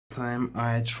Time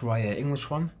I try an English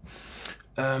one.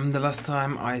 The last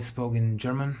time I spoke in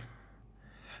German.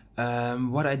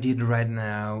 What I did right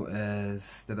now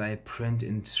is that I print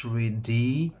in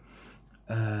 3D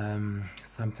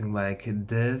something like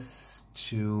this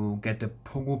to get the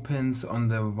POGO pins on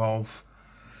the Valve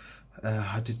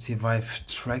HTC Vive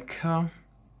tracker.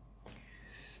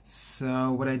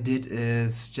 So what I did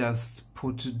is just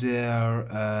put there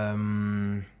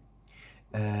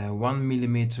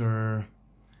 1mm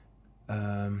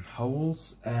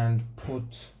holes and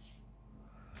put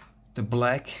the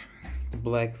black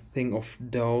thing of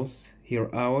those here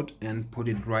out and put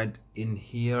it right in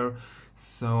here,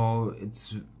 so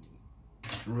it's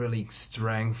really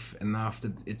strength enough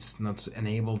that it's not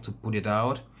enabled to put it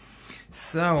out.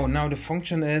 So now the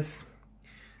function is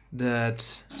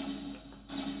that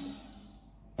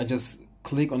I just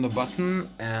click on the button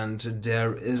and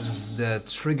there is the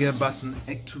trigger button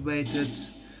activated.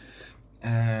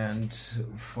 And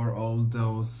for all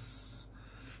those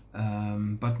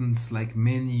buttons like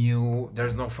menu,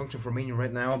 there's no function for menu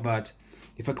right now, but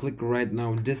if I click right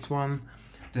now this one,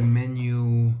 the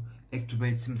menu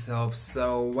activates himself.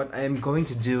 So what I'm going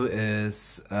to do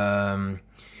is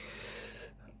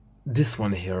this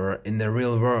one here in the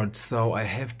real world. So I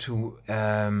have to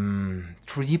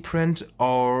 3D print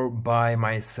or buy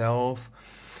myself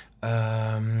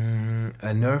a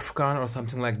Nerf gun or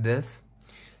something like this.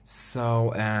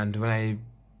 So, and when I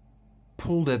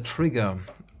pull the trigger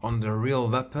on the real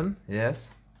weapon,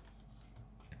 yes,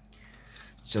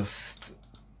 just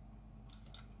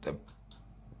the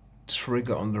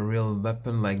trigger on the real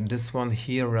weapon like this one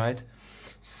here, right?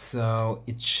 So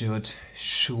it should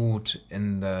shoot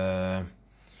in the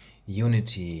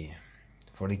Unity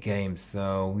for the game.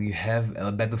 So we have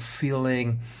a better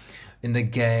feeling in the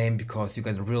game because you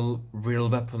got a real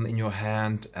weapon in your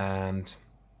hand and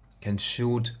can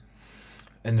shoot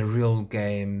in the real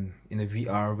game in a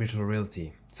VR virtual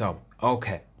reality. So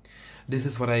okay, this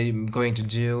is what I'm going to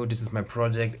do. This is my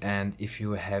project, and if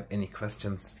you have any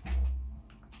questions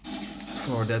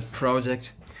for that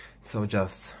project, so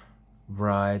just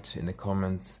write in the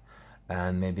comments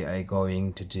and maybe I'm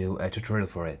going to do a tutorial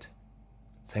for it.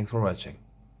 Thanks for watching.